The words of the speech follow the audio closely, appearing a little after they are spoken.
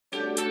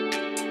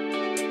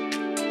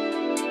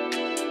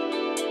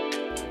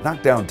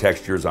Knockdown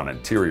textures on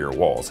interior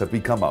walls have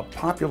become a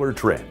popular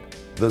trend.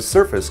 The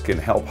surface can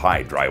help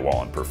hide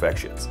drywall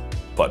imperfections,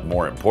 but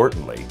more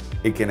importantly,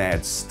 it can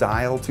add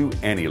style to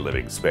any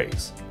living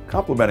space,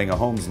 complementing a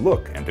home's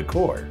look and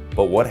decor.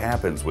 But what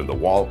happens when the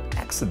wall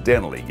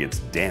accidentally gets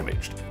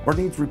damaged or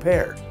needs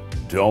repair?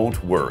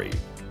 Don't worry.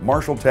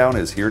 Marshalltown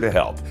is here to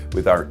help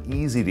with our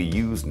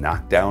easy-to-use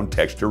Knockdown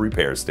texture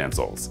repair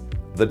stencils.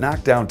 The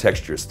Knockdown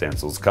texture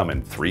stencils come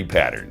in 3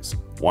 patterns,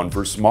 one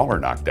for smaller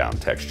knockdown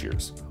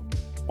textures,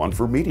 one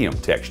for medium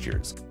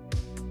textures,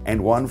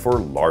 and one for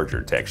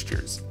larger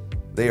textures.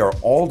 They are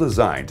all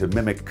designed to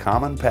mimic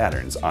common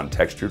patterns on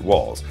textured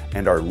walls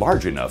and are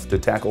large enough to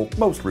tackle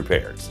most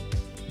repairs.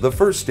 The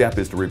first step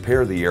is to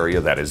repair the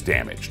area that is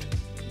damaged.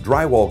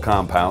 Drywall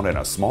compound and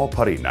a small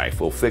putty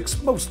knife will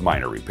fix most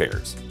minor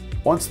repairs.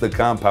 Once the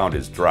compound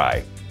is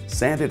dry,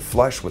 sand it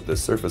flush with the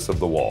surface of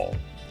the wall.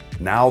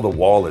 Now the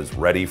wall is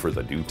ready for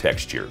the new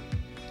texture.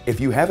 If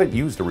you haven't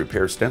used a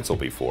repair stencil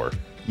before,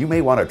 you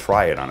may want to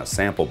try it on a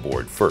sample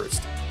board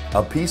first.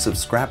 A piece of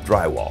scrap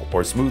drywall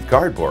or smooth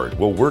cardboard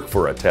will work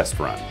for a test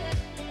run.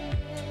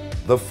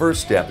 The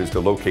first step is to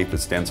locate the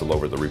stencil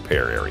over the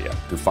repair area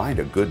to find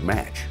a good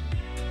match.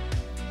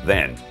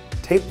 Then,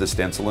 tape the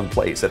stencil in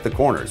place at the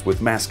corners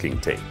with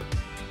masking tape.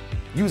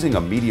 Using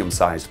a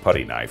medium-sized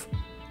putty knife,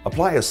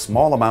 apply a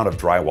small amount of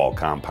drywall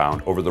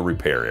compound over the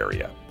repair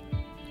area.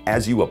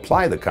 As you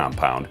apply the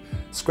compound,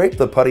 scrape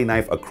the putty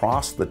knife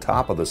across the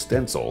top of the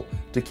stencil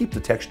to keep the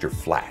texture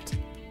flat.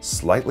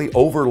 Slightly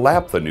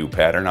overlap the new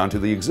pattern onto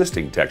the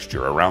existing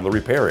texture around the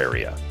repair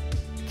area.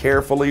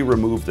 Carefully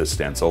remove the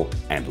stencil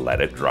and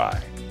let it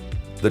dry.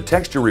 The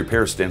texture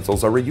repair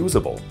stencils are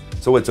reusable,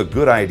 so it's a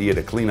good idea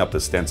to clean up the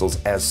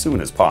stencils as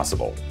soon as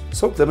possible.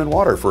 Soak them in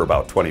water for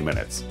about 20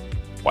 minutes.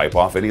 Wipe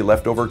off any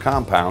leftover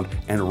compound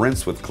and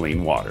rinse with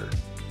clean water.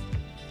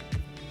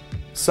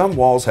 Some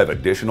walls have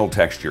additional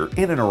texture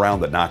in and around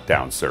the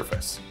knockdown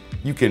surface.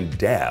 You can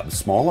dab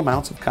small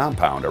amounts of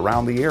compound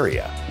around the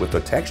area with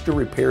a texture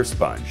repair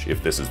sponge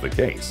if this is the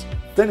case.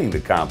 Thinning the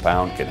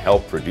compound can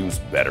help produce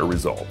better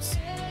results.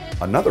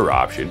 Another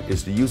option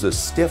is to use a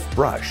stiff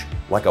brush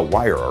like a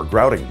wire or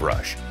grouting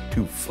brush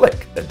to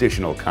flick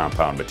additional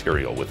compound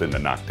material within the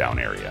knockdown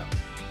area.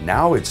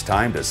 Now it's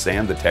time to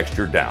sand the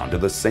texture down to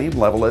the same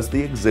level as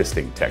the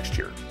existing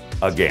texture.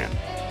 Again,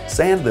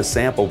 sand the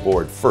sample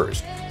board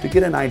first to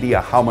get an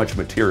idea how much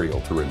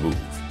material to remove.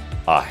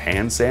 A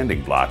hand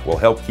sanding block will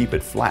help keep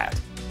it flat.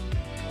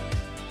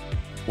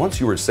 Once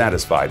you are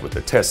satisfied with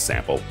the test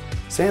sample,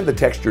 sand the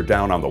texture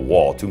down on the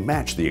wall to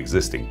match the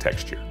existing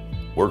texture.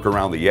 Work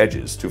around the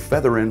edges to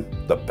feather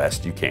in the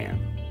best you can.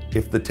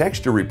 If the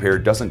texture repair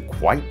doesn't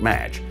quite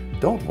match,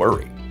 don't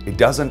worry. It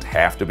doesn't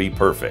have to be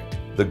perfect.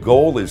 The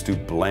goal is to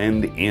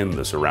blend in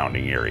the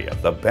surrounding area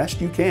the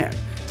best you can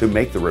to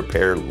make the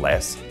repair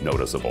less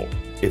noticeable.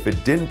 If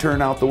it didn't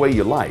turn out the way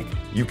you like,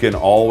 you can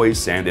always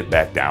sand it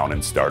back down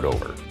and start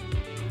over.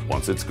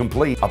 Once it's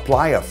complete,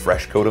 apply a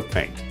fresh coat of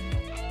paint.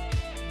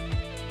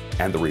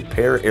 And the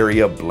repair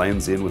area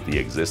blends in with the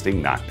existing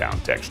knockdown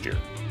texture.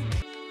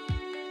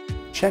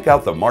 Check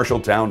out the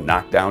Marshalltown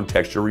Knockdown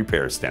Texture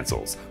Repair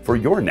Stencils for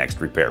your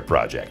next repair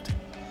project.